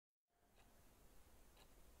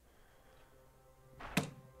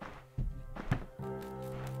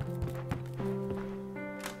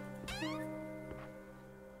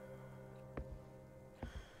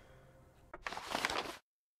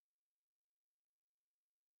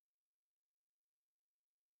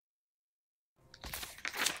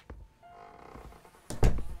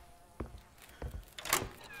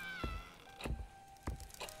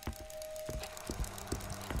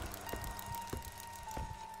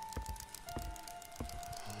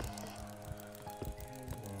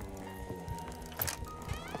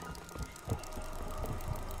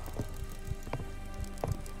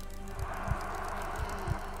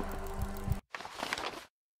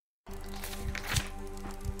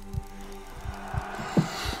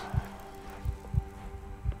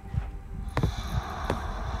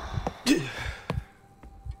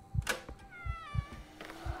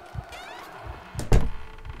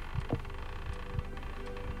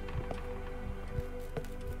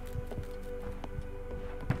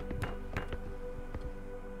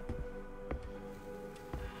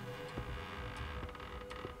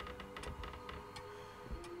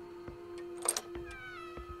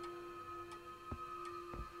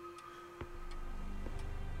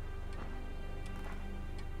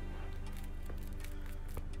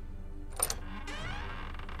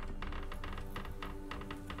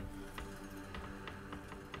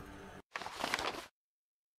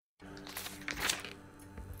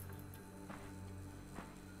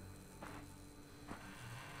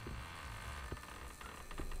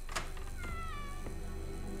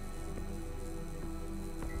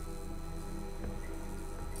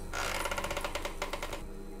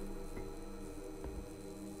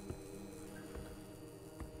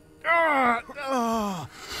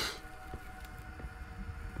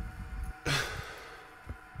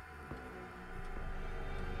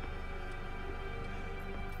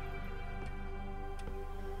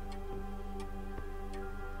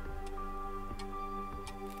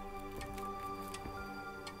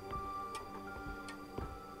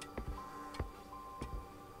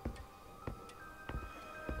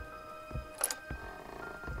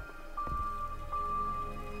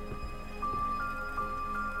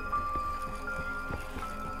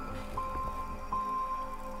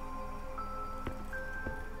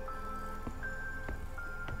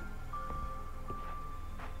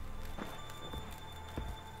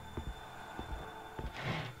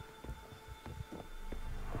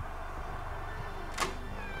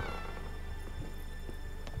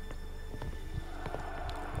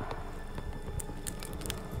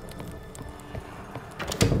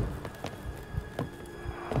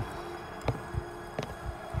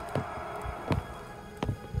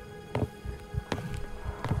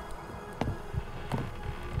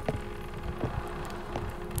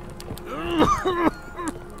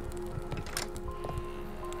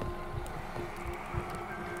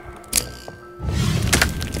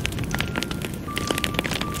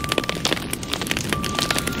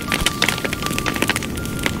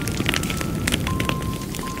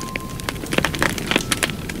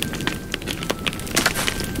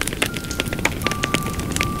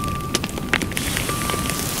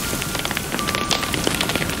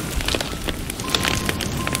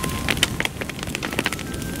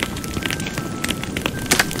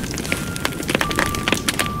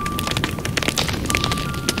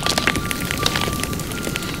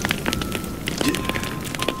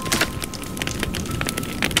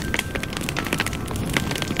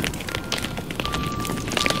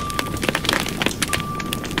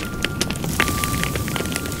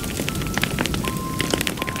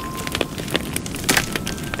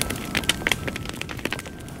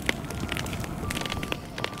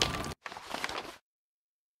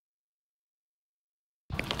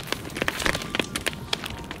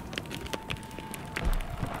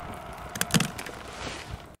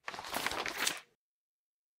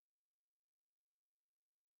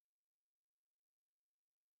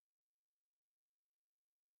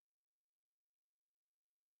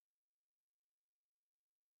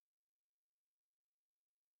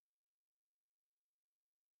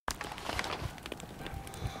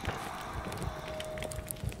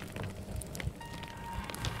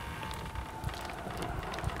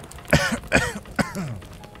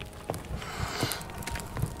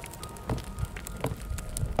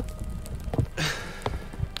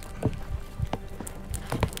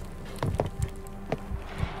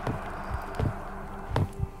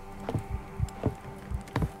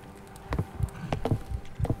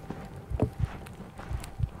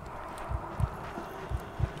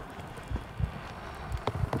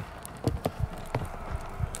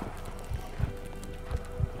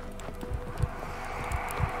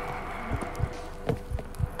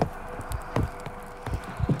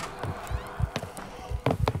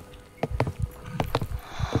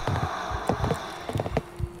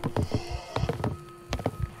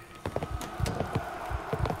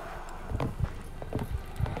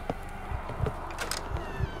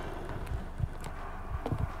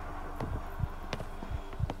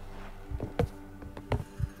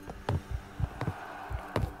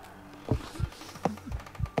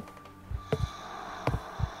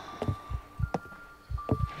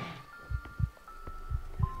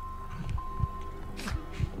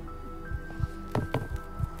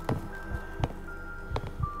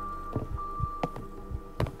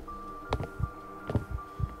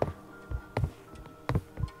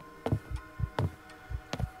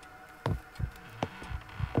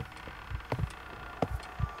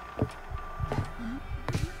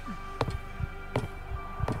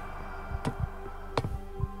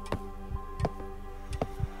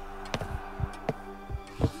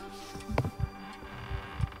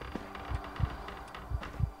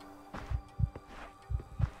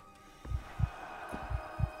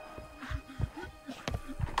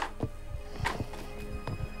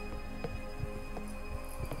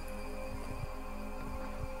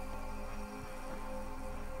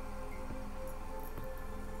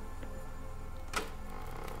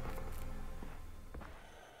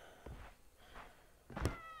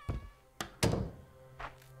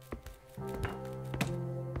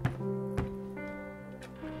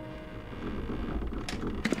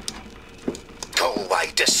Oh,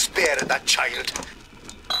 I despair of that child.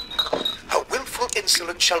 Her willful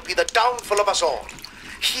insolence shall be the downfall of us all.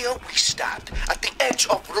 Here we stand, at the edge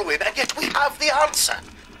of ruin, and yet we have the answer.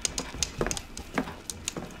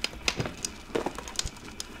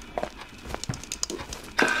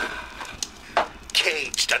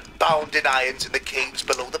 Caged and bound in irons in the caves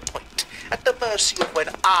below the point, at the mercy of when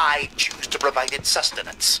I choose to provide its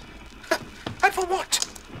sustenance. And for what?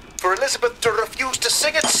 For Elizabeth to refuse to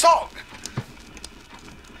sing its song?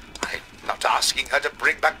 I'm not asking her to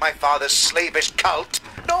bring back my father's slavish cult.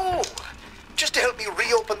 No, just to help me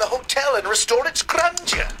reopen the hotel and restore its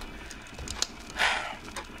grandeur.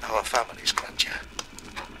 Our family's grandeur.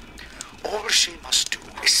 All she must do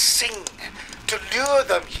is sing to lure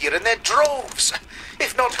them here in their droves.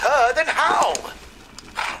 If not her, then how?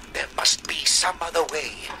 There must be some other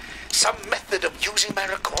way, some method of using my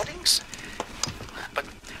recordings. But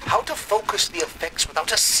how to focus the effects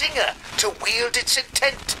without a singer to wield its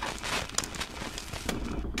intent?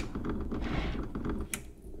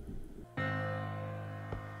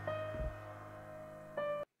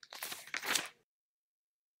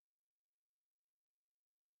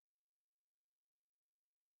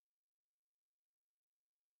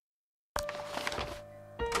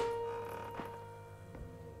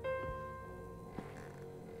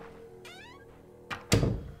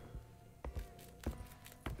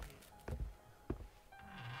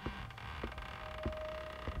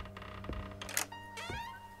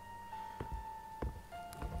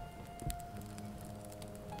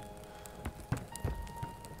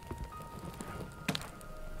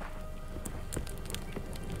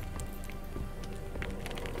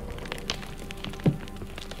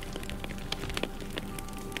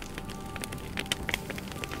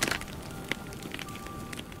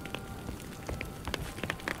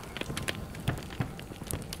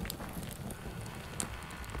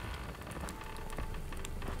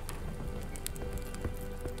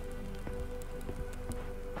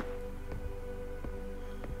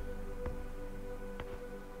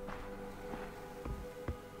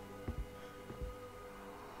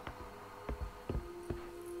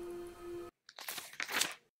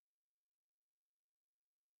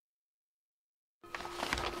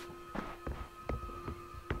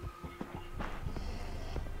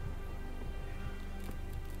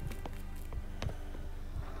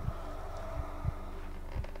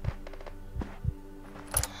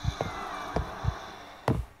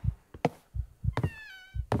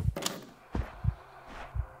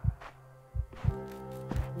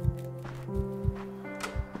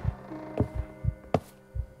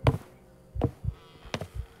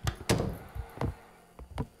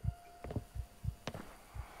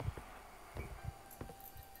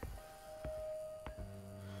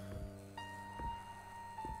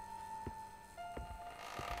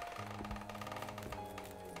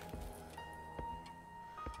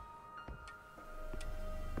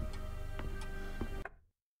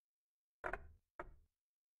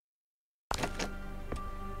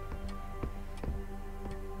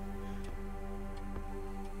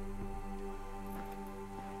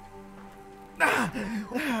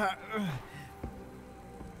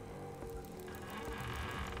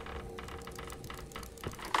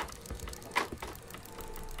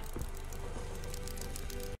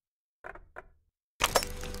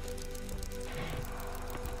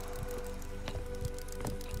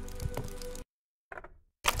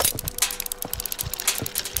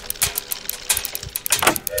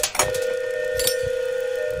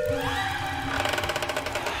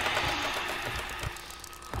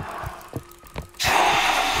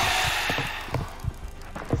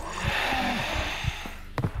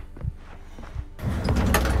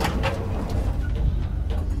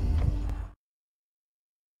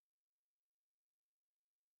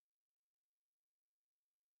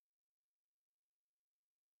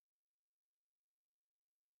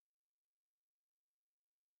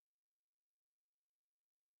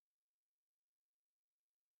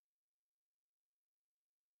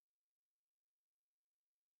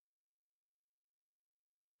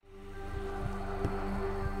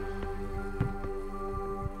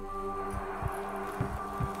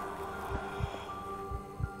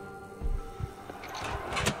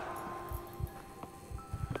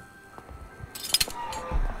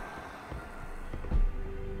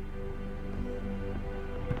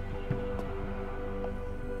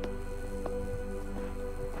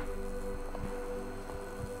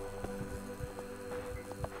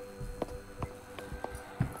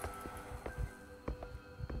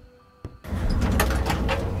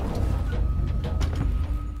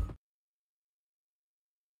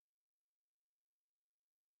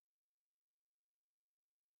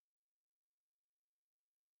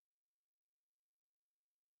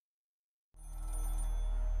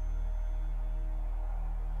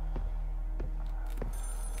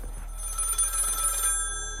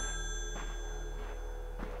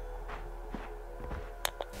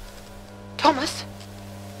 Thomas?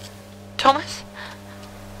 Thomas?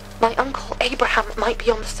 My uncle Abraham might be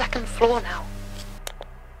on the second floor now.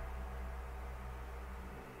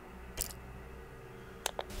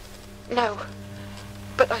 No,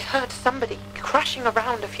 but I heard somebody crashing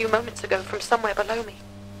around a few moments ago from somewhere below me.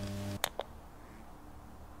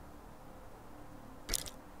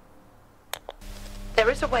 There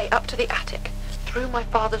is a way up to the attic, through my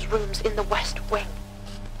father's rooms in the west wing.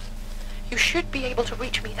 You should be able to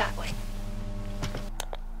reach me that way.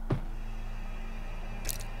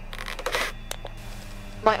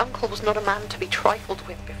 My uncle was not a man to be trifled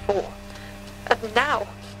with before, and now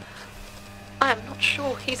I am not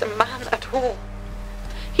sure he's a man at all.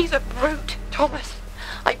 He's a brute, Thomas.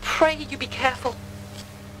 I pray you be careful.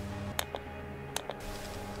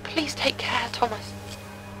 Please take care, Thomas.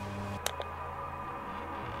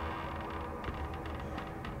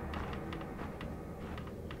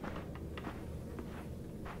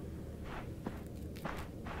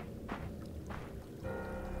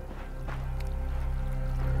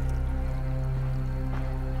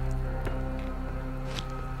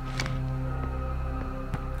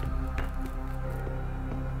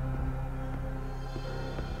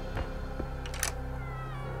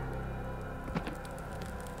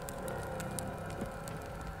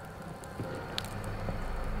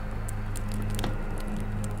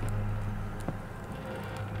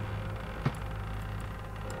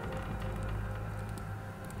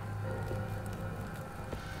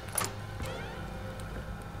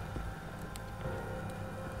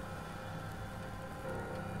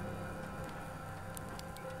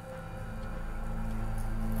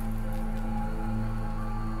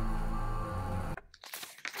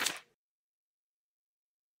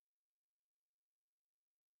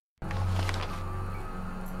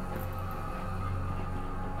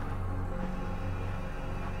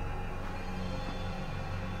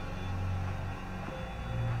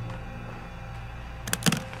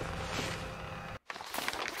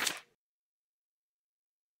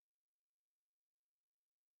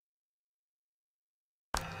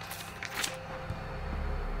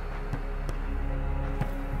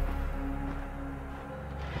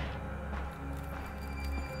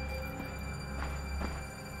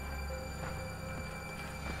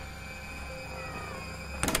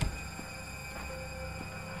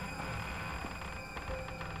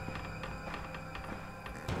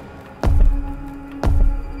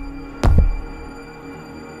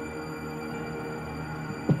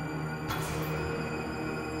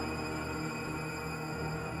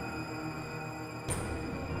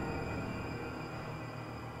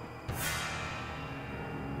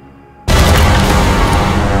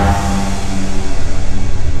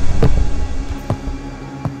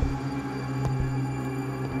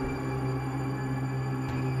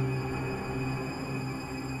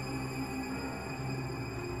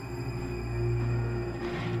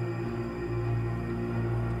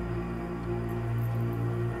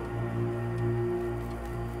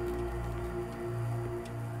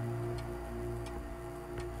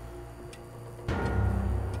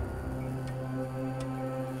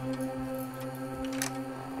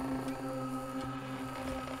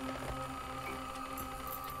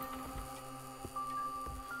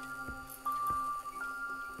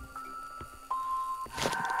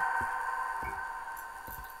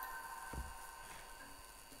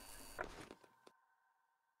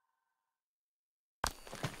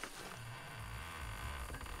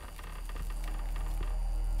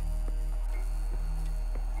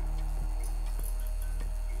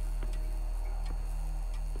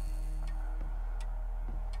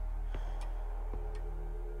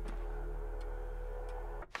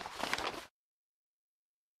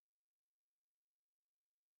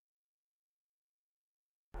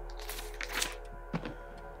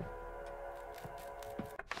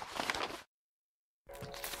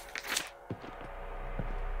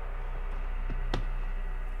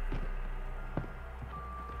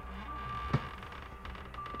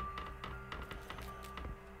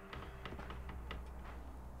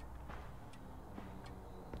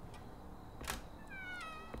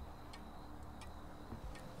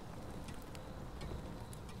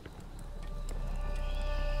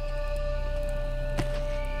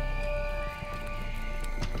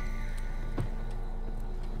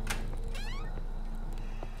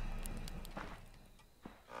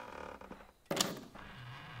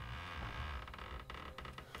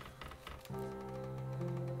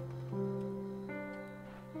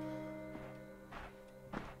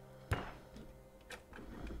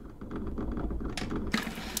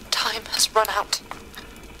 has run out.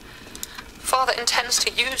 Father intends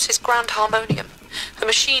to use his grand harmonium, the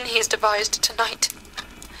machine he has devised tonight,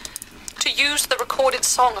 to use the recorded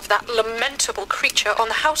song of that lamentable creature on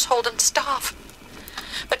the household and staff.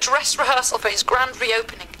 A dress rehearsal for his grand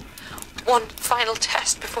reopening. One final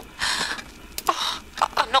test before... Oh,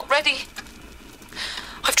 I'm not ready.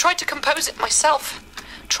 I've tried to compose it myself.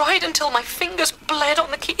 Tried until my fingers bled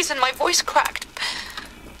on the keys and my voice cracked.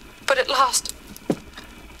 But at last,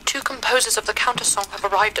 2 composers of the countersong have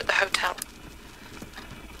arrived at the hotel.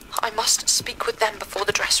 I must speak with them before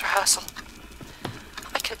the dress rehearsal.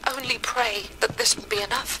 I can only pray that this will be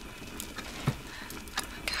enough.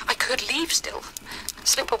 I could leave still,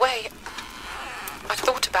 slip away. I've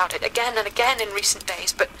thought about it again and again in recent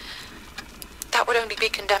days, but that would only be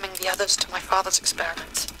condemning the others to my father's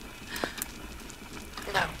experiments.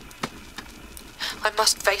 No. I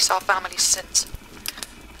must face our family's sins.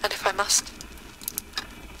 And if I must,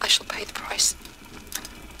 I shall pay the price.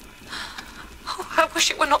 Oh, I wish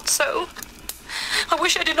it were not so. I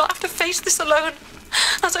wish I did not have to face this alone,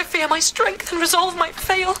 as I fear my strength and resolve might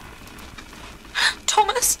fail.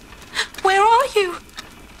 Thomas, where are you?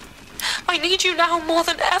 I need you now more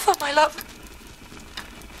than ever, my love.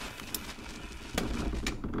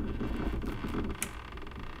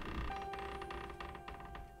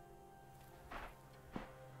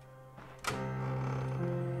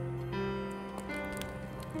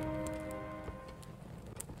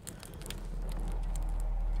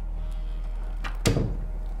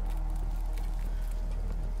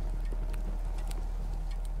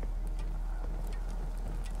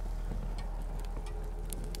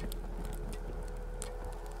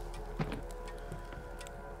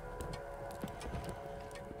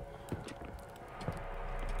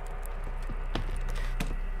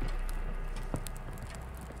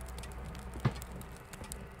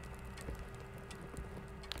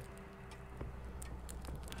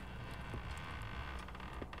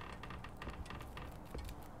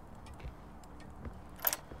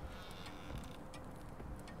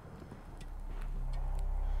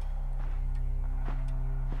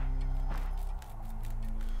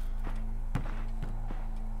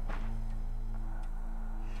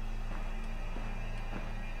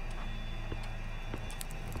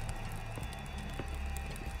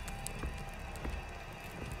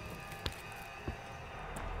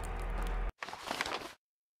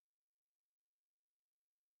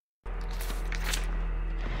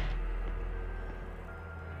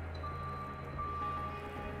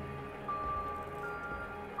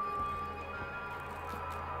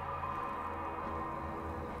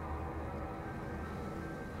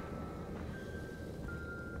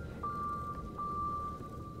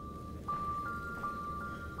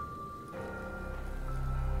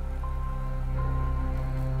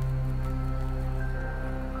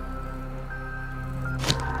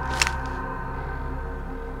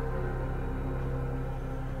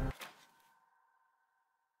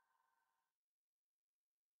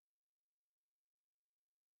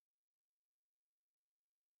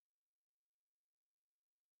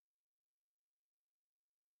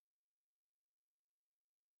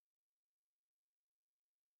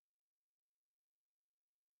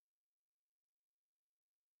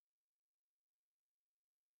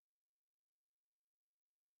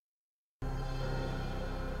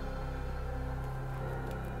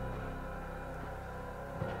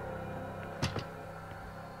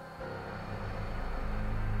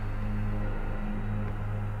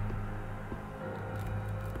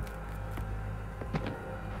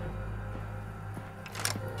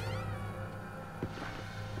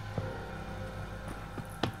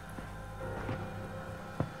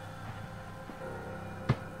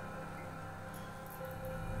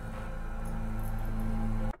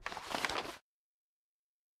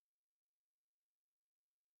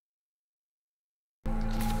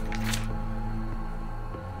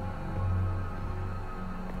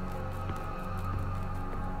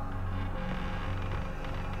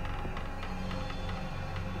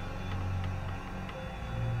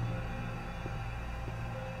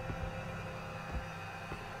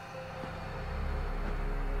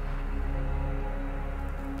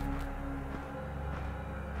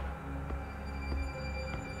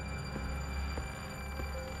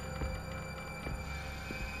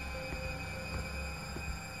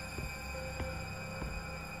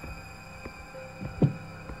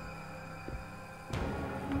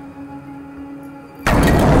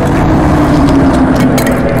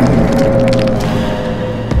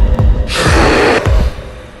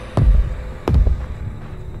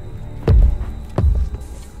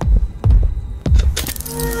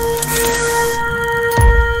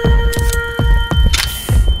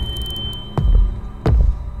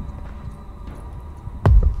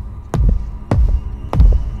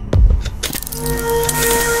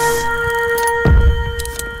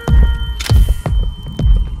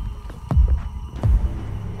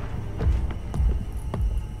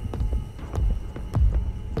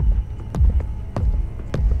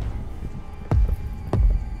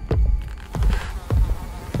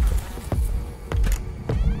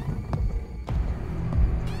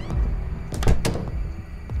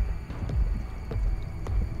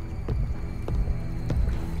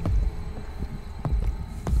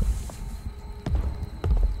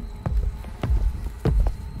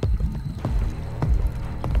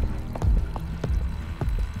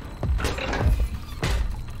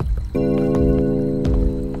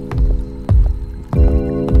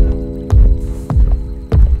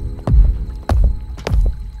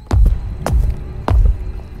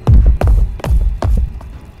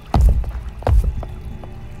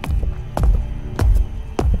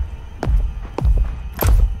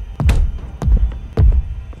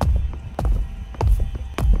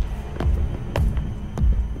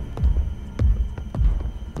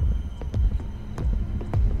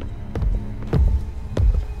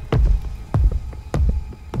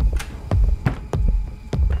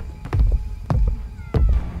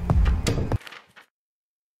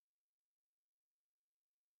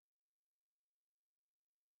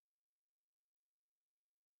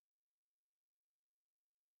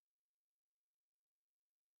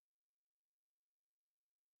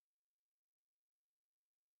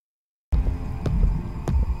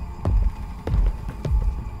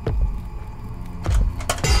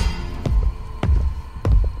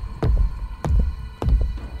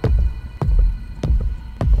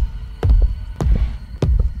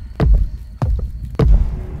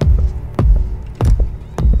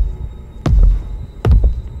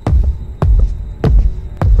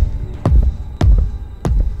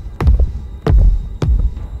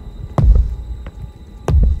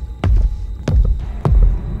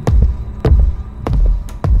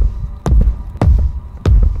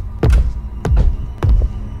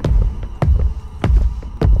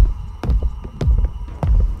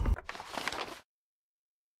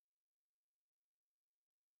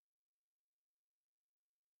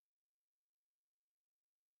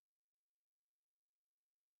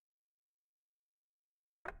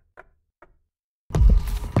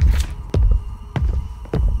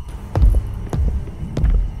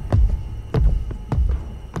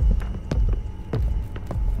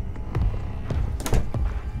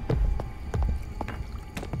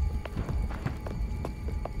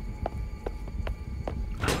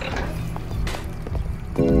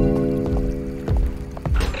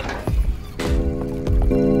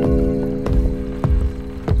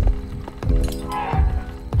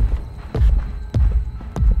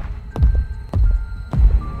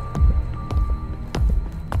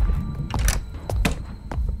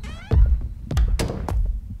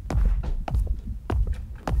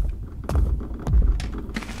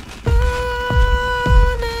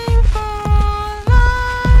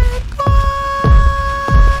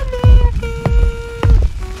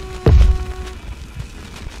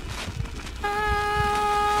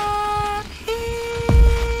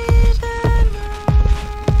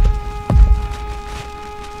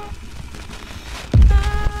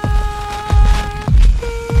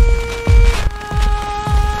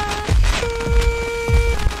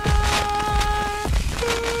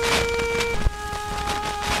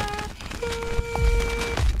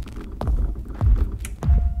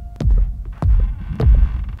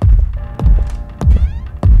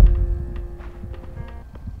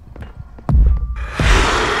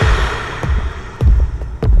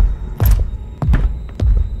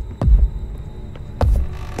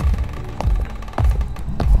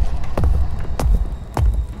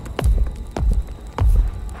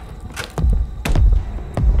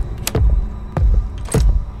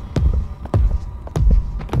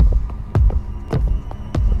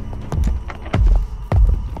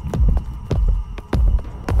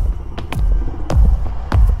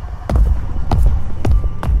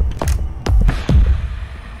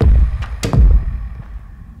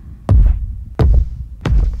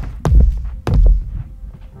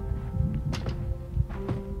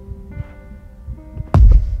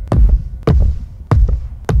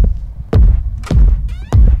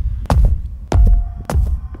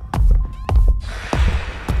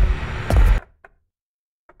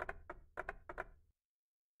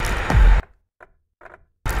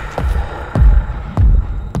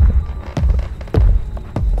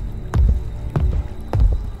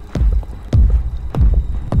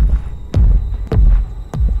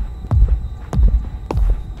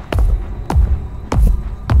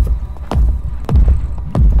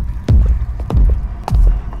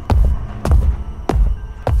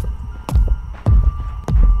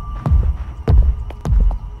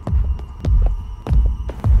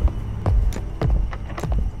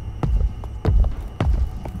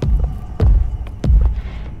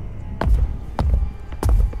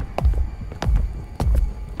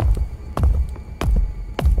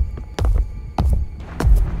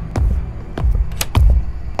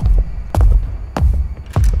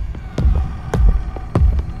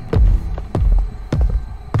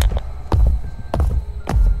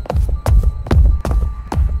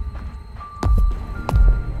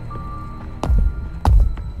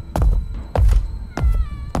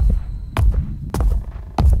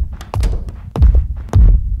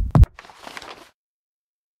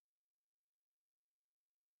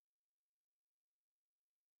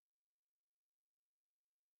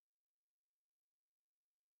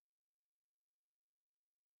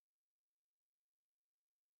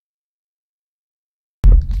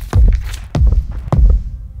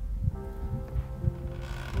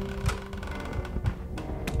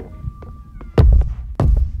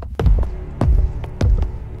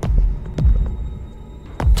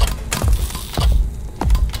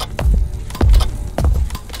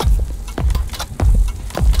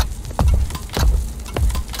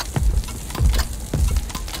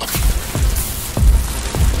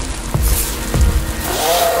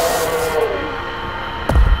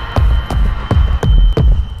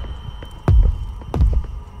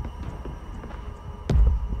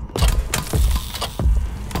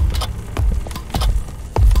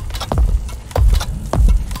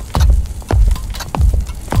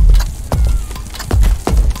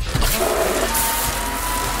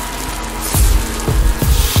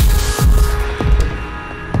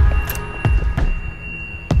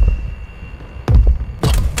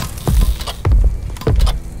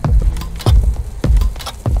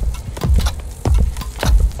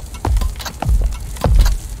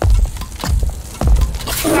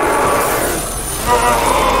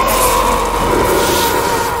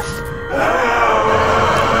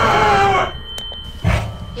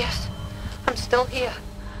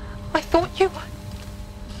 You...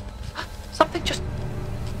 Something just...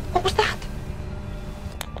 What was that?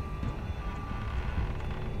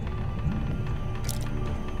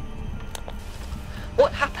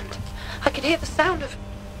 What happened? I could hear the sound of...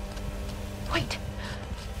 Wait.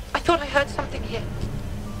 I thought I heard something here.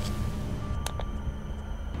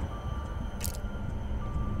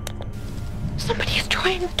 Somebody is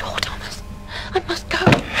trying the door, Thomas. I must go.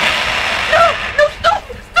 No! No, stop!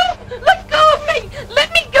 Stop! Let go of me!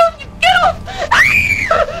 Let me go! You get off!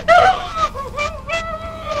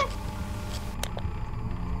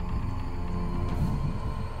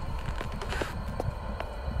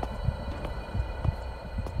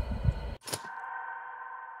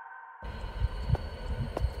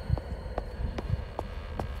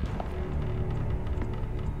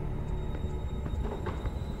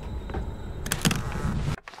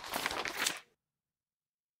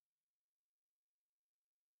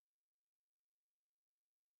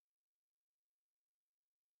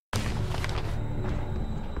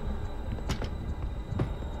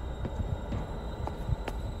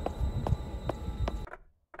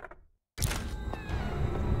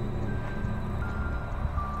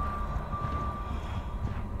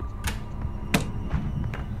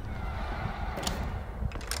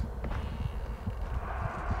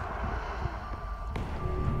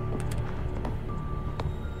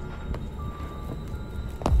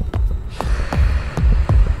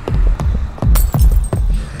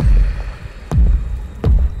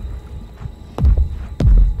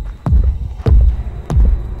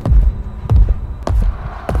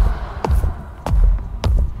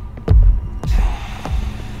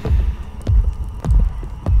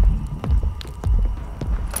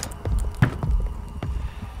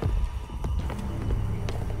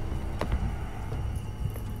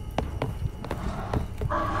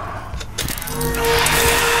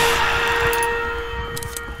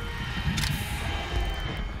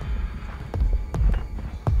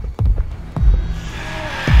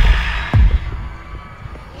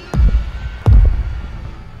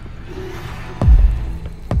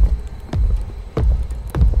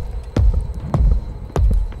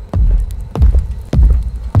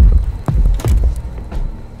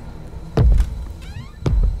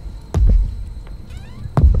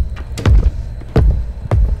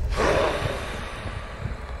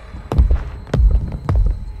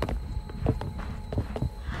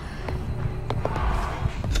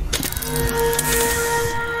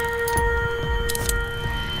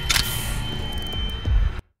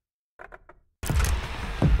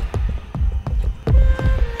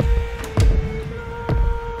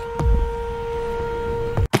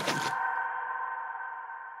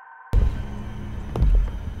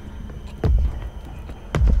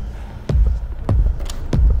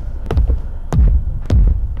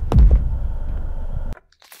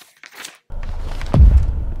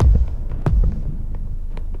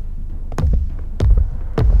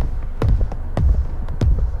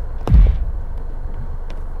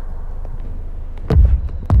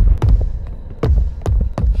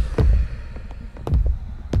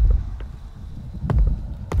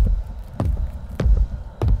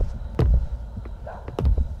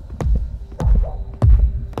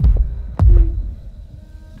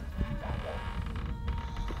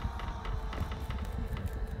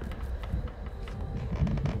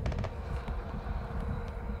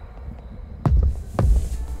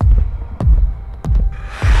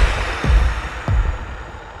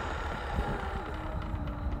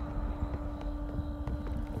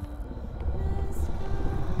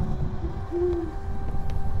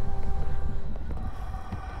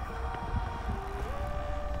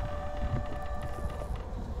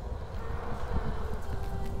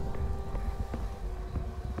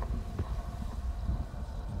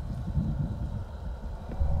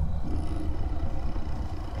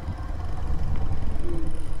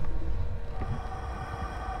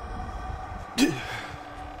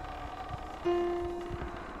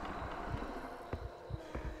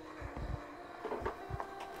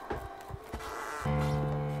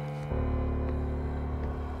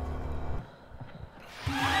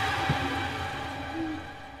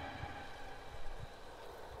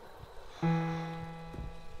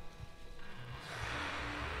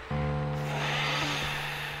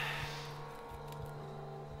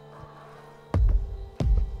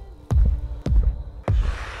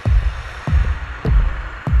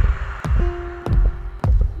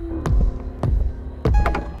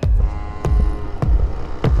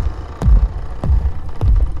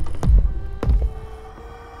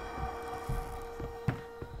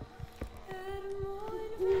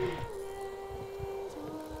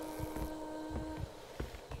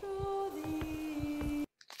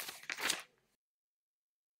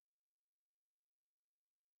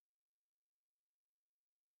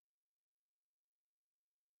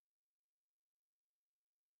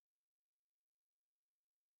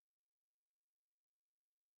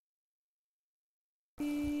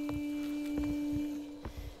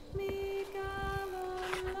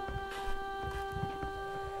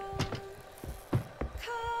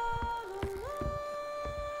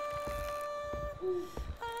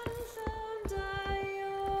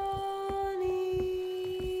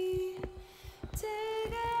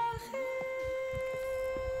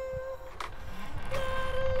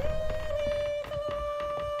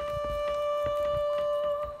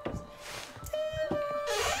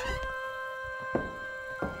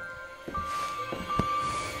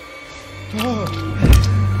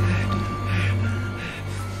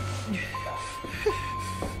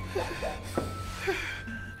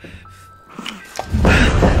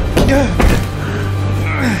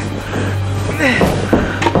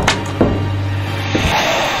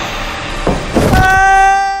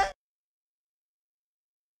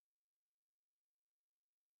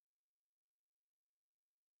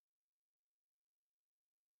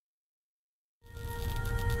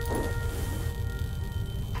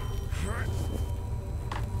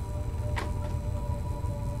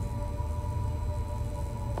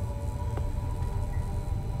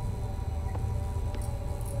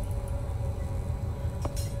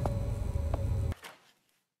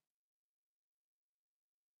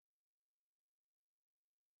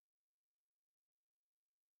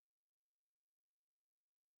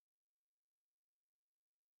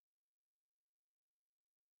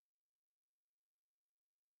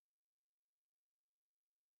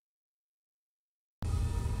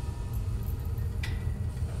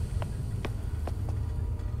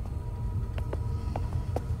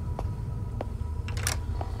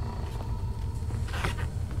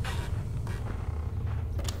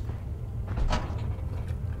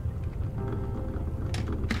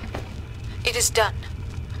 It is done.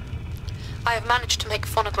 I have managed to make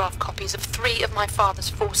phonograph copies of 3 of my father's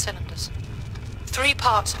 4 cylinders. 3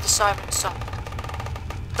 parts of the Siren Song.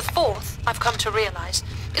 The 4th, I've come to realize,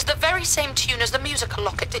 is the very same tune as the musical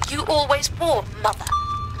locket that you always wore, Mother.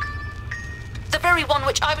 The very one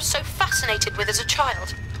which I was so fascinated with as a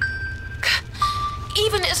child.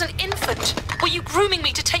 Even as an infant, were you grooming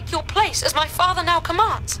me to take your place as my father now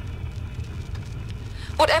commands?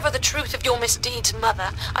 Whatever the truth of your misdeeds,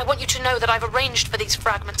 Mother, I want you to know that I've arranged for these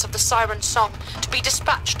fragments of the Siren Song to be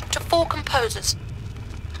dispatched to 4 composers.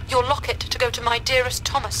 Your locket to go to my dearest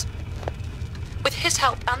Thomas. With his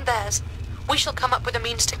help and theirs, we shall come up with a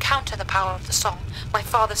means to counter the power of the song my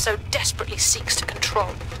father so desperately seeks to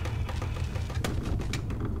control.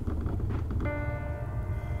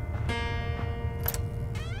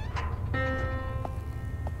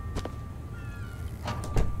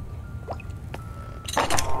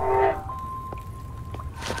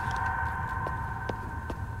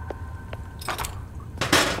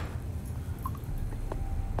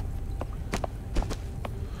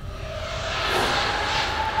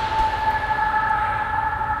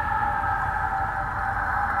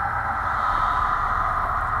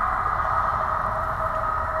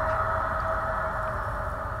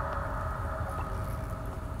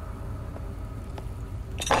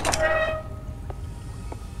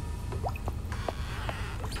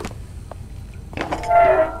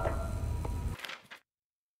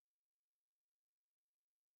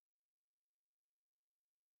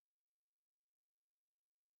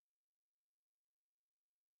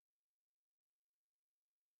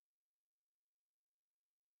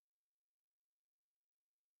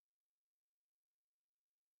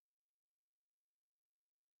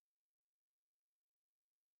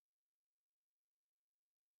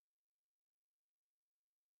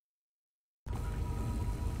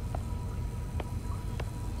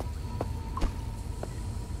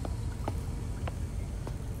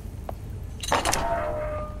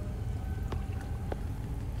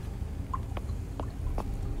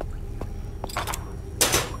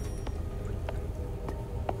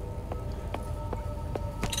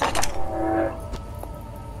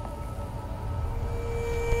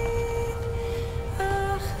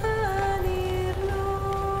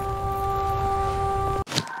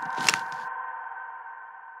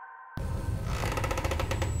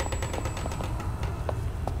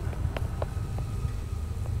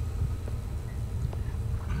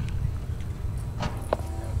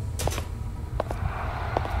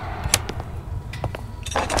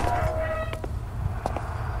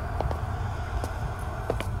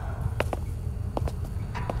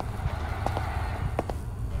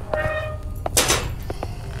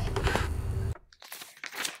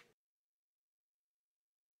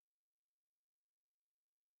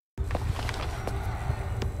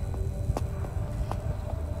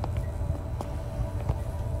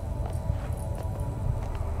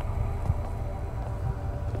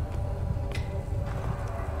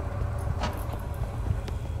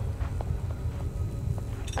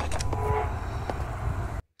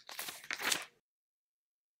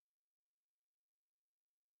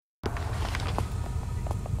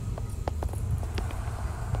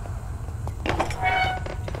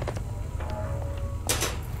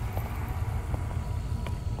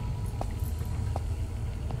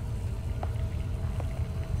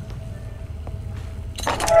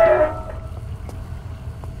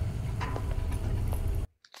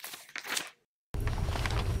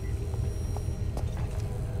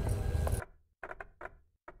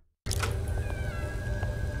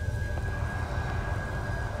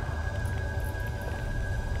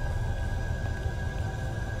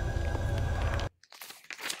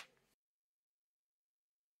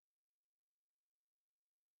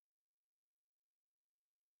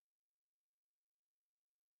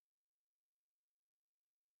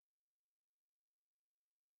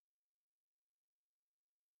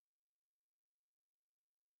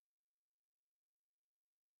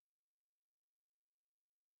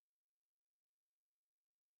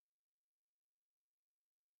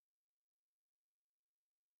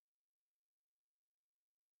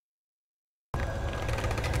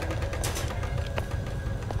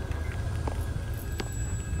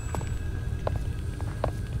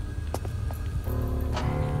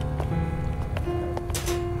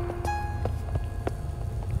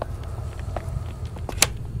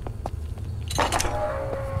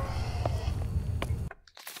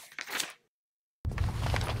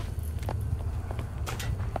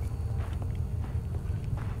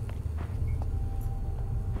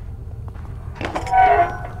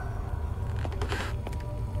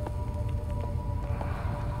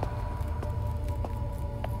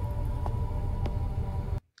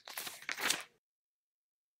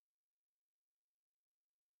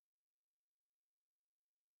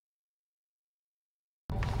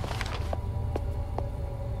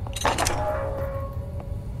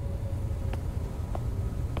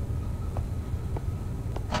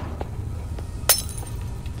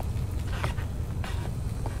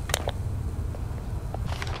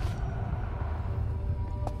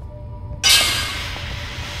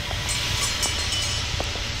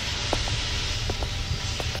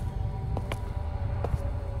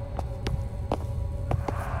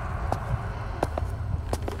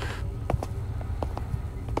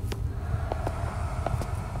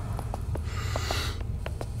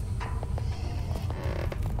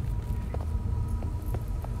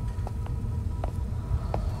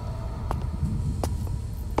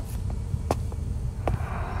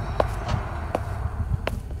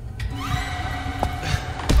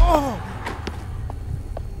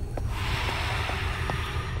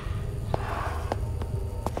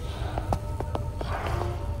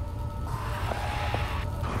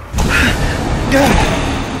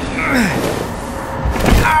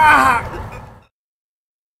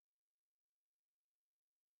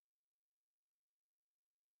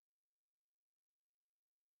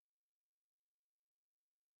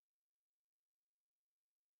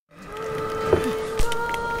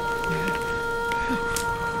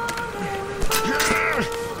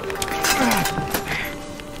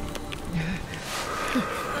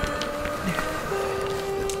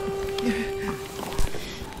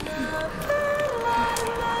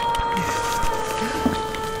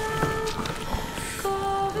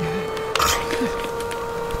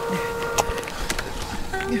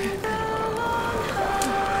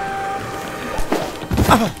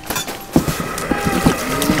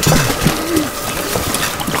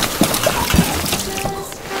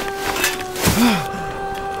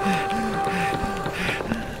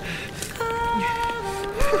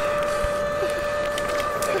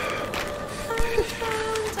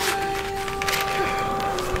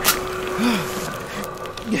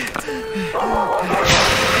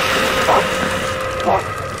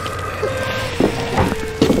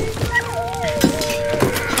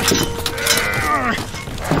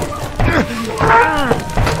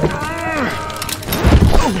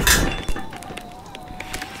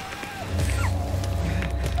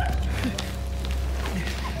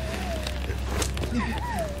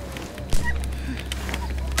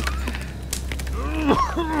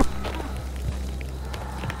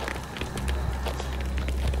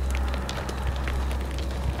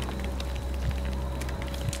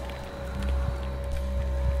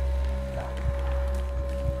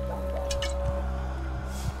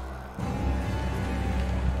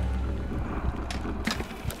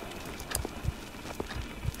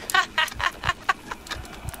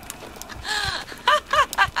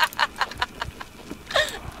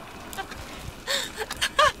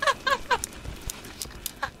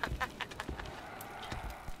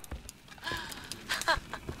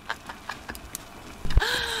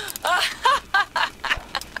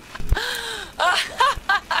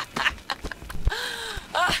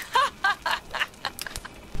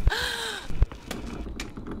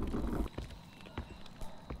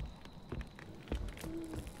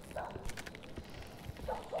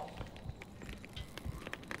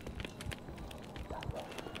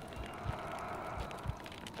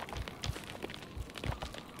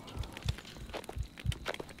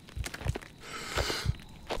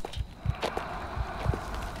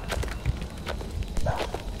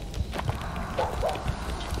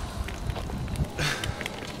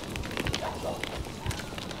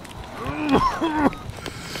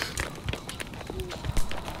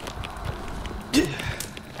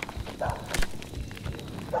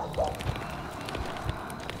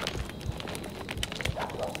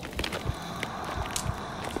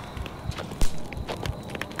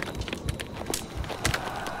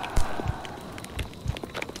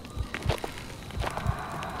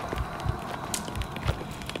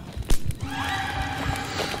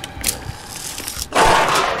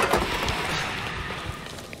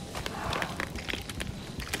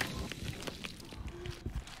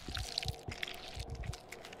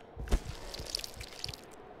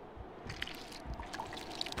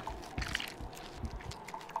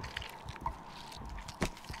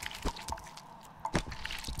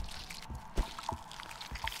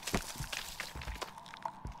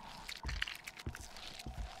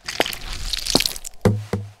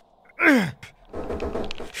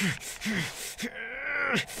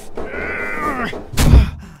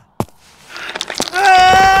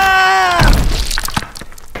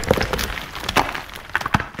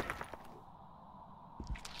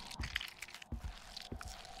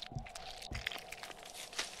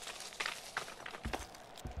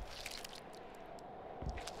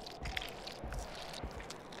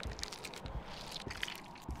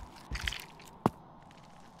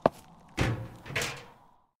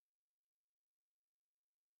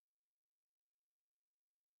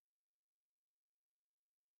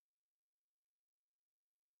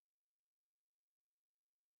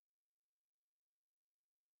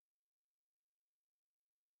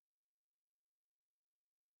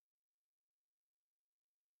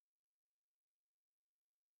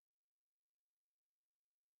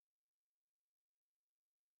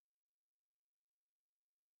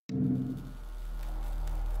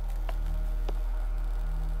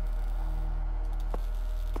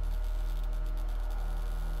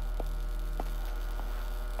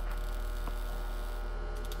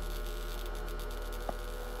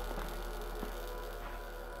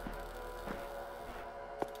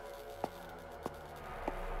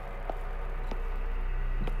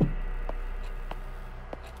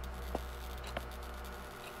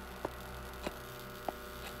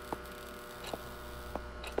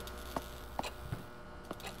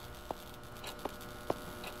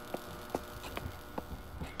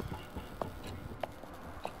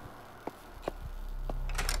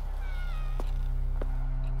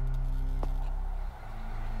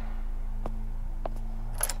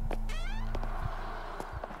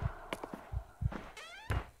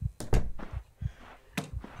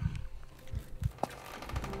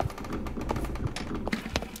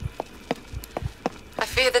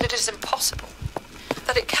 idea that it is impossible,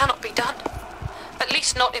 that it cannot be done, at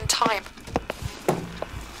least not in time.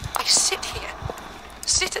 I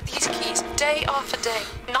sit at these keys day after day,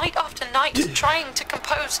 night after night, trying to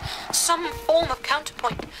compose some form of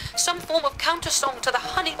counterpoint, some form of countersong to the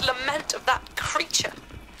honeyed lament of that creature.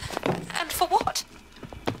 And for what?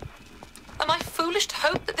 Am I foolish to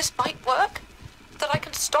hope that this might work? That I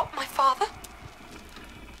can stop my father?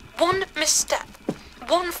 One misstep,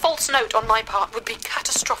 one false note on my part would be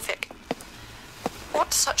catastrophic.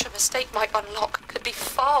 What such a mistake might unlock could be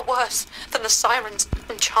far worse than the siren's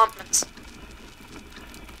enchantments.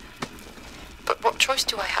 But what choice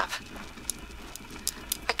do I have?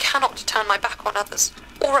 I cannot turn my back on others,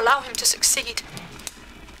 or allow him to succeed.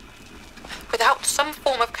 Without some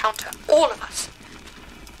form of counter, all of us,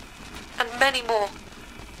 and many more,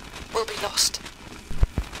 will be lost.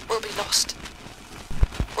 Will be lost.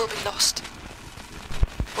 Will be lost.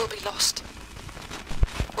 Will be lost.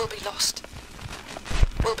 Will be lost.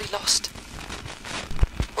 Will be lost.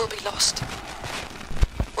 Will be lost.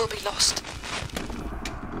 Will be lost.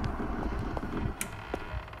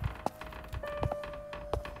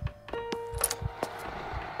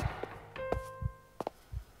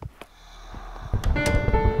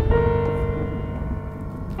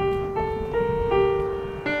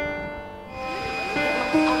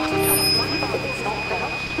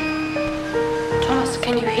 Thomas,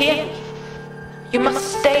 can you hear me? You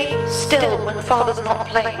must stay still when Father's not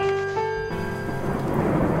playing.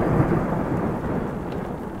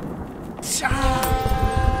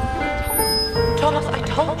 Thomas, I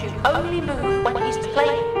told you, only move when he's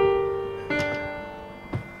playing.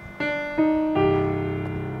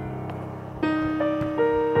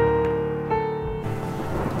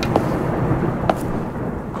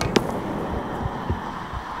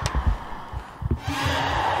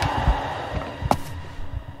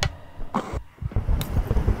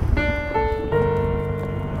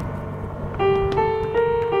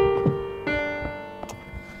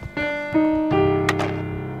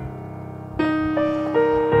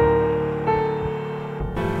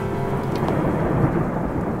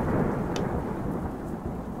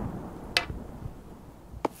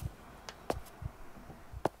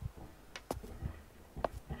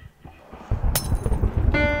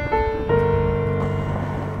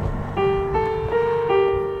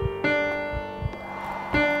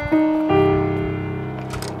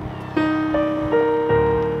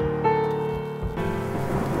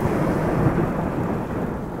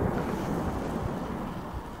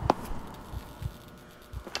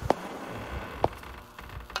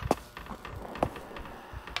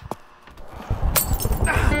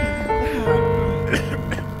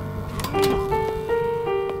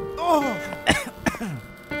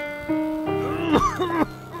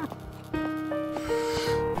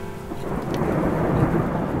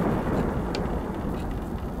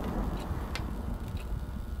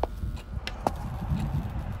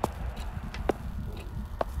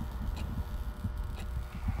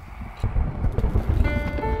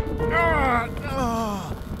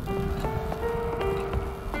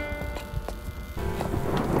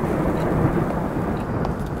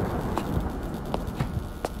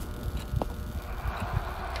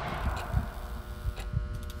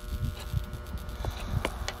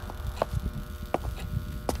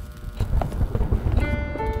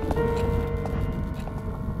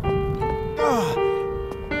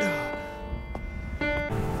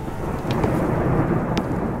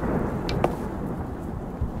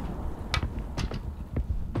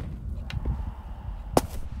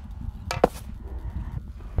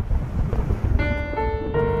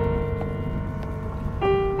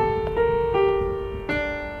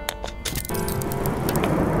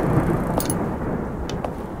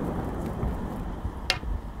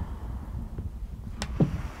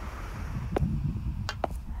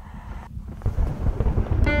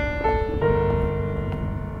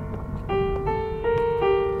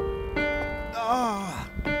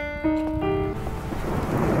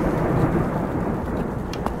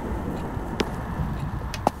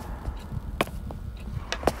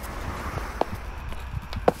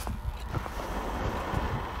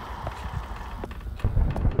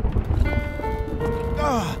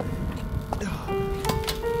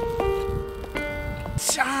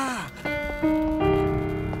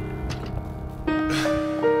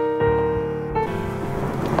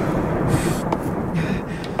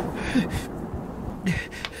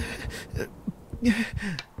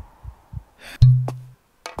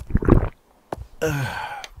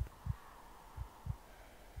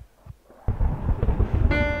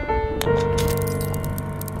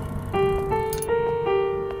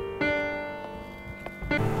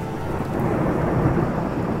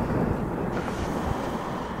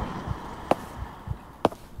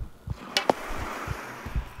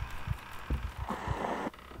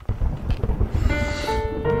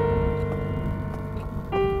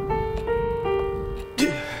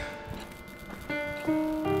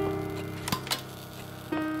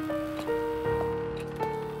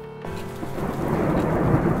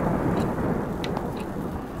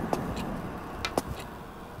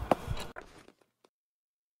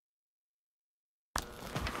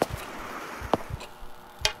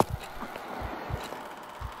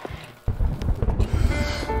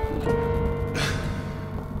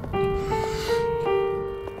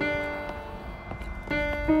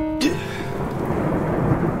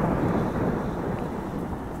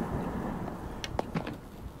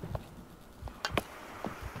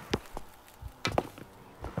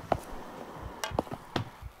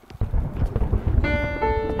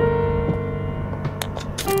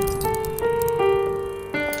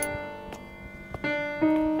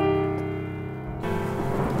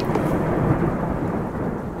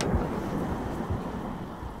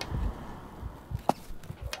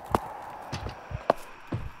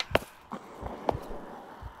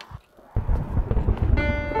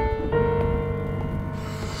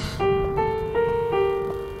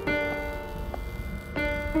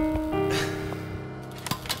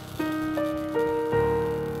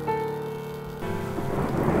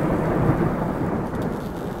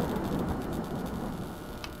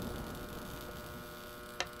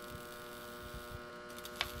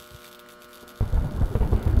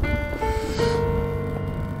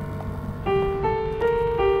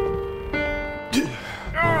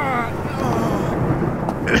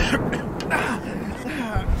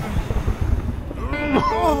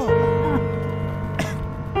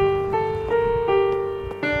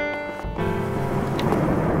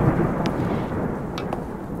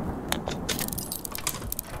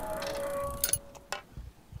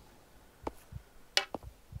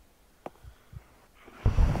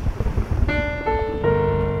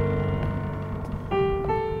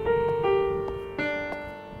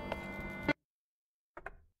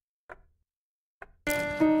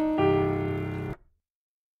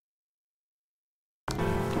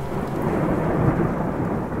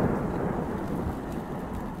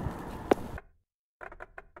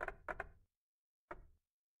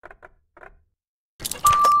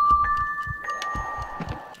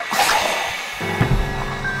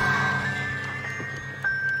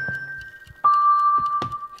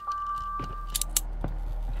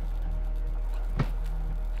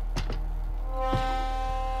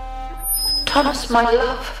 Thomas, my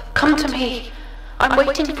love, come to me. I'm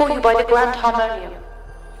waiting for you by the grand harmonium.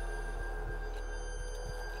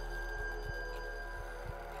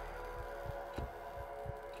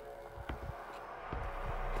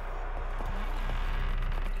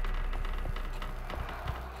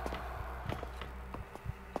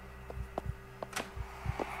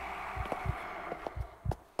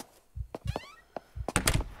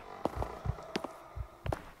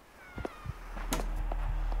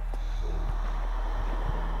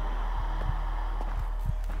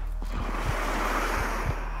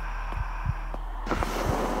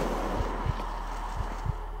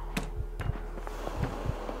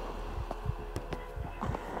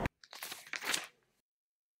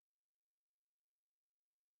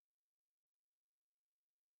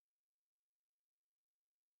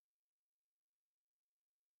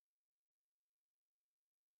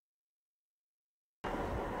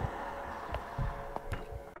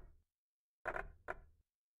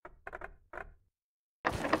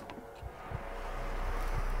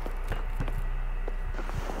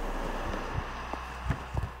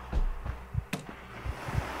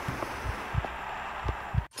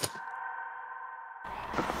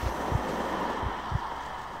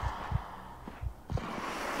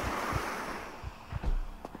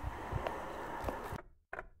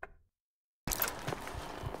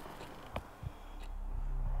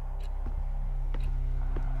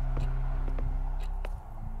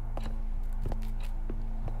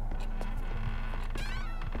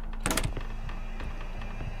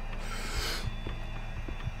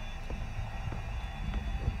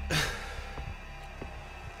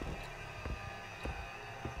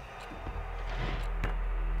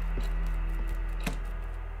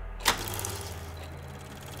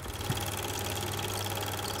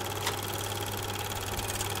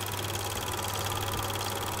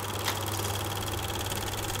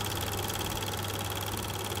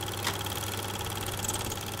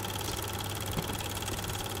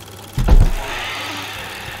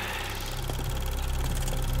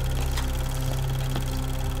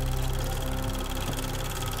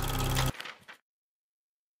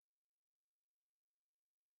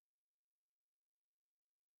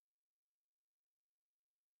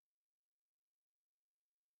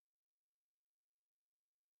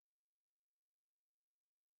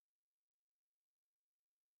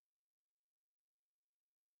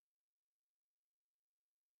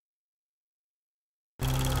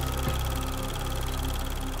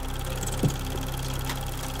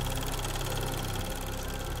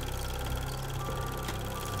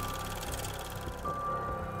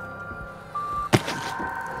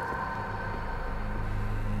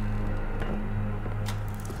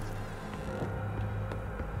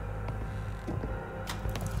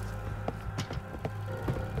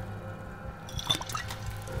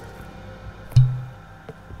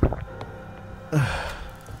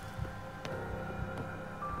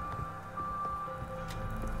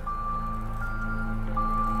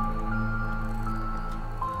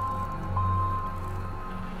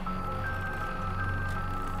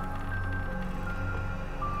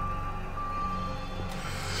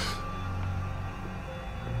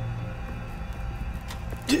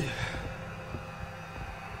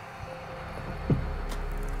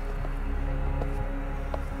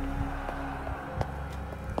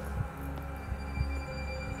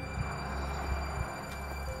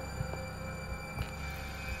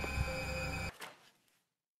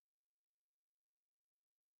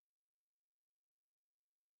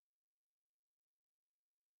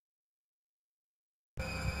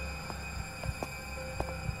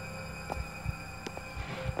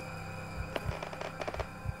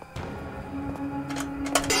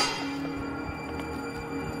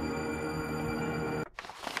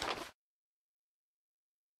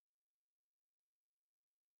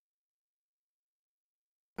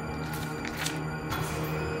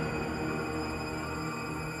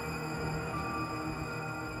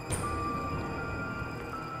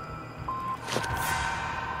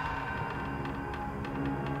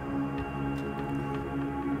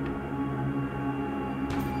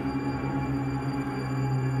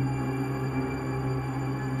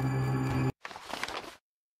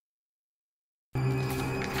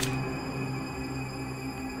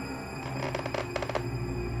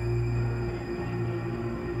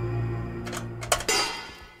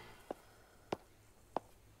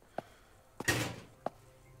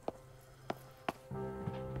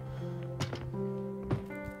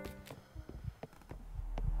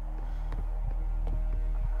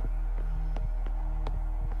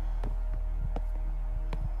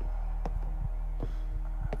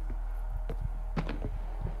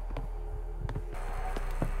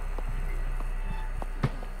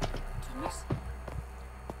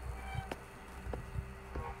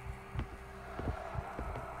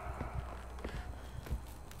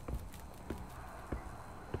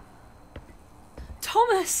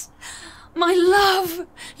 Thomas! My love!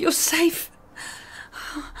 You're safe.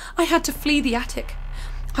 I had to flee the attic.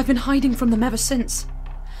 I've been hiding from them ever since.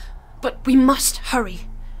 But we must hurry.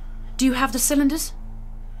 Do you have the cylinders?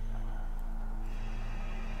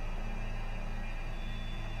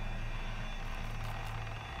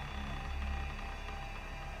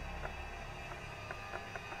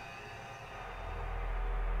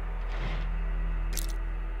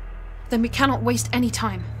 Then we cannot waste any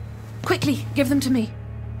time. Quickly, give them to me.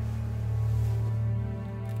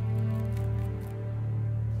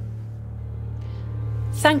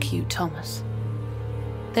 Thank you, Thomas.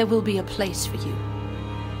 There will be a place for you.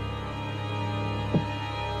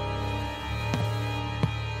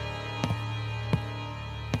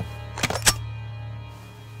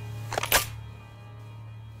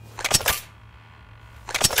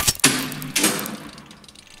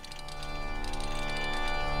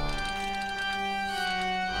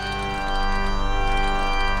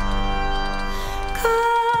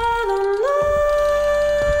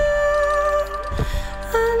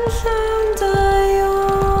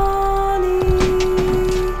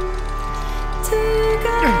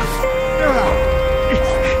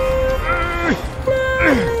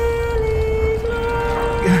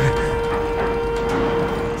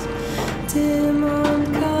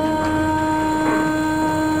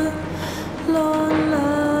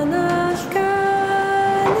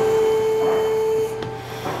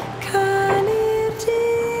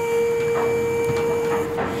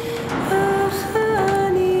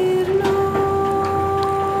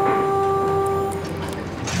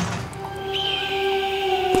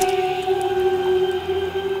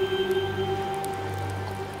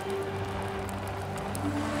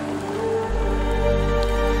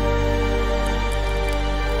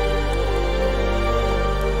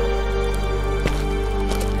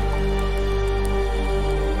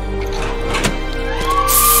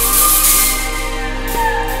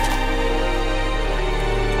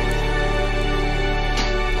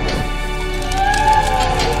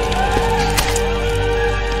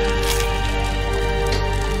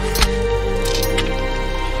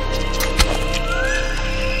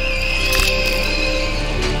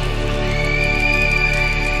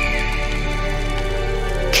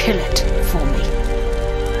 Kill it for me.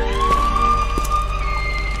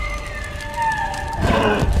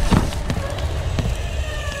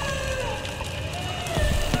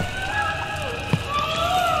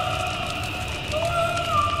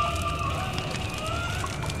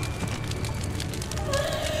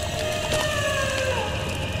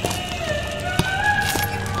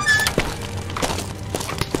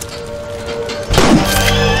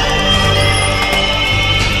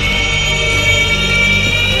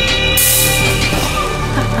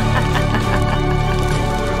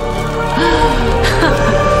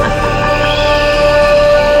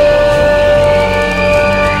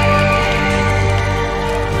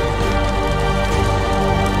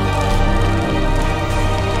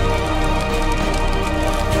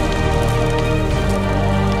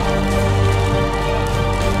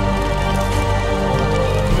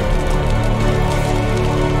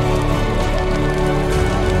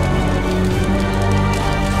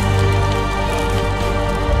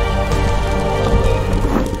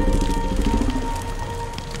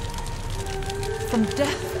 From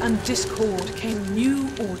death and discord came new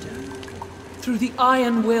order, through the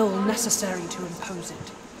iron will necessary to impose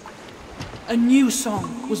it. A new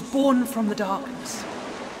song was born from the darkness,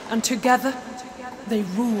 and together they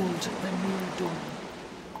ruled the new dawn.